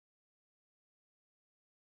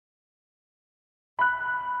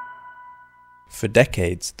For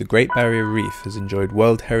decades, the Great Barrier Reef has enjoyed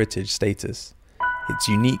World Heritage status. Its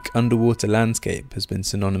unique underwater landscape has been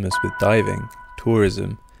synonymous with diving,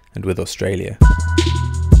 tourism, and with Australia.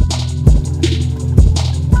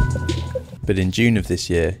 But in June of this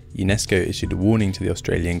year, UNESCO issued a warning to the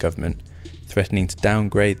Australian government, threatening to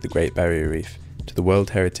downgrade the Great Barrier Reef to the World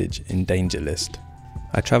Heritage in Danger list.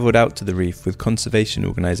 I travelled out to the reef with conservation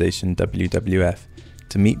organisation WWF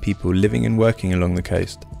to meet people living and working along the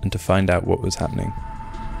coast and to find out what was happening.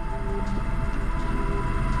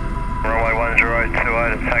 Runway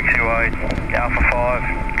 1028 at taxiway Alpha 5,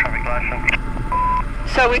 traffic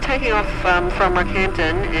license. So we're taking off from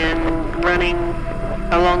Rockhampton and running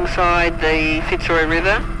alongside the Fitzroy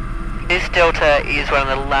River. This delta is one of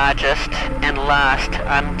the largest and last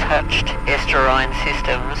untouched estuarine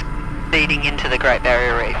systems feeding into the Great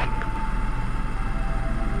Barrier Reef.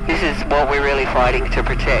 This is what we're really fighting to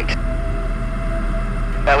protect.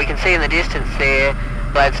 We can see in the distance there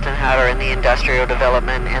Gladstone Harbour and the industrial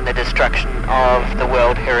development and the destruction of the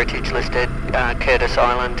World Heritage listed Curtis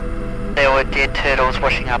Island. There were dead turtles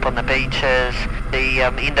washing up on the beaches. The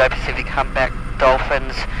Indo-Pacific humpback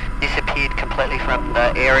dolphins disappeared completely from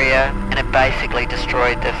the area, and it basically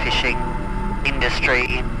destroyed the fishing industry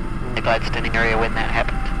in the Gladstone area when that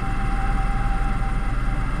happened.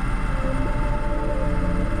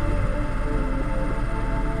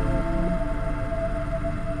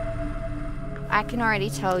 I can already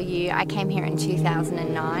tell you I came here in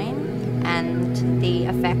 2009, and the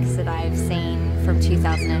effects that I've seen from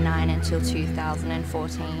 2009 until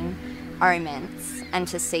 2014 are immense, and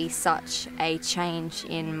to see such a change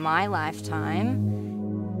in my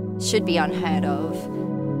lifetime should be unheard of.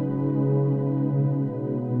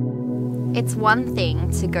 It's one thing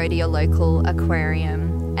to go to your local aquarium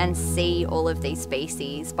and see all of these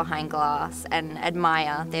species behind glass and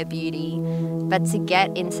admire their beauty, but to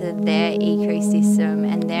get into their ecosystem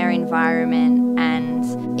and their environment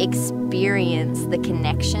and experience the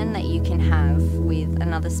connection that you can have with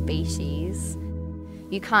another species,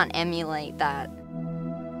 you can't emulate that.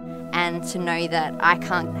 And to know that I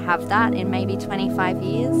can't have that in maybe 25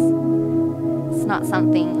 years, it's not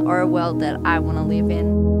something or a world that I want to live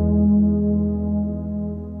in.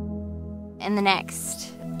 In the next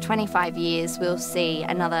 25 years, we'll see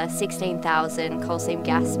another 16,000 coal seam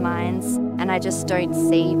gas mines, and I just don't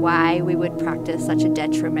see why we would practice such a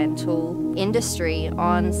detrimental industry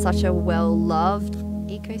on such a well-loved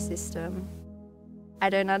ecosystem. I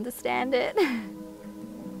don't understand it.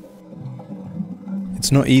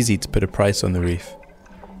 It's not easy to put a price on the reef.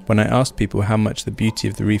 When I asked people how much the beauty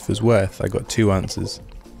of the reef was worth, I got two answers.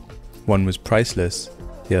 One was priceless,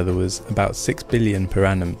 the other was about 6 billion per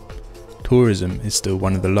annum. Tourism is still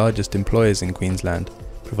one of the largest employers in Queensland,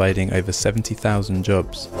 providing over 70,000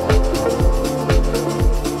 jobs.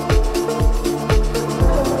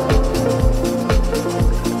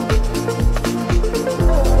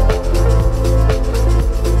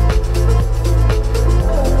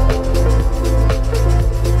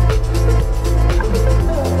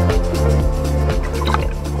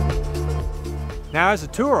 Now, as a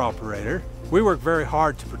tour operator, we work very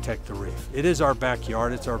hard to protect the reef. It is our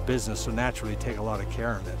backyard, it's our business, so naturally take a lot of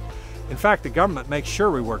care of it. In fact, the government makes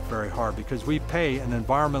sure we work very hard because we pay an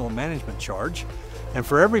environmental management charge, and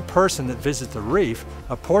for every person that visits the reef,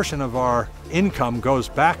 a portion of our income goes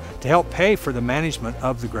back to help pay for the management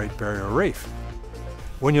of the Great Barrier Reef.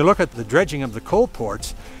 When you look at the dredging of the coal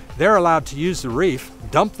ports, they're allowed to use the reef,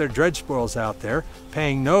 dump their dredge spoils out there,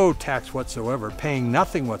 paying no tax whatsoever, paying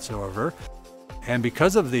nothing whatsoever. And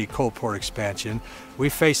because of the coal port expansion, we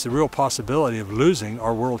face the real possibility of losing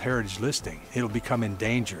our World Heritage listing. It'll become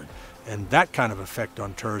endangered, and that kind of effect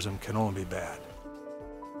on tourism can only be bad.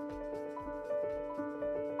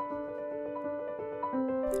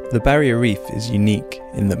 The Barrier Reef is unique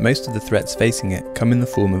in that most of the threats facing it come in the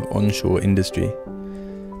form of onshore industry.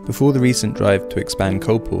 Before the recent drive to expand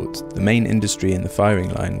coal ports, the main industry in the firing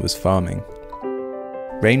line was farming.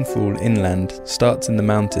 Rainfall inland starts in the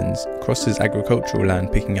mountains, crosses agricultural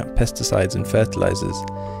land picking up pesticides and fertilizers,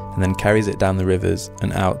 and then carries it down the rivers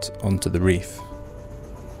and out onto the reef.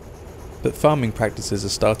 But farming practices are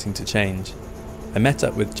starting to change. I met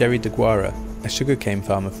up with Jerry DeGuara, a sugarcane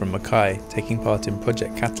farmer from Mackay, taking part in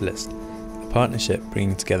Project Catalyst, a partnership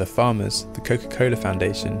bringing together farmers, the Coca-Cola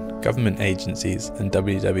Foundation, government agencies and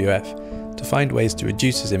WWF to find ways to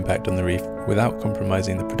reduce his impact on the reef without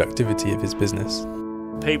compromising the productivity of his business.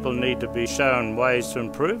 People need to be shown ways to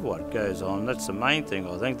improve what goes on. That's the main thing,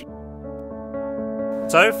 I think.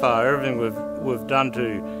 So far, everything we've done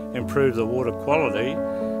to improve the water quality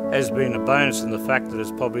has been a bonus in the fact that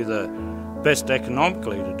it's probably the best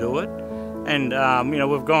economically to do it. And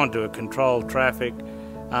we've gone to a controlled traffic,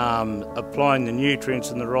 applying the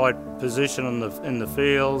nutrients in the right position in the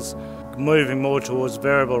fields, moving more towards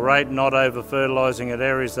variable rate, not over-fertilising at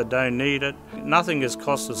areas that don't need it. Nothing has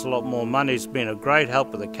cost us a lot more money. It's been a great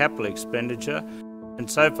help with the capital expenditure,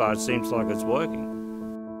 and so far it seems like it's working.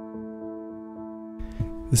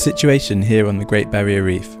 The situation here on the Great Barrier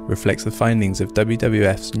Reef reflects the findings of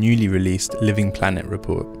WWF's newly released Living Planet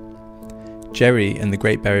report. Jerry and the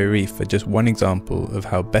Great Barrier Reef are just one example of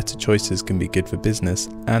how better choices can be good for business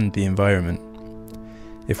and the environment.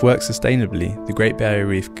 If worked sustainably, the Great Barrier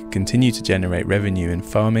Reef could continue to generate revenue in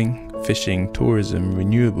farming, fishing, tourism,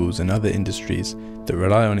 renewables and other industries that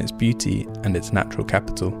rely on its beauty and its natural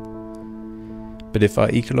capital. But if our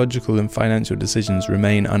ecological and financial decisions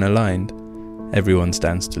remain unaligned, everyone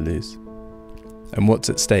stands to lose. And what's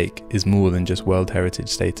at stake is more than just World Heritage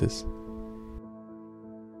status.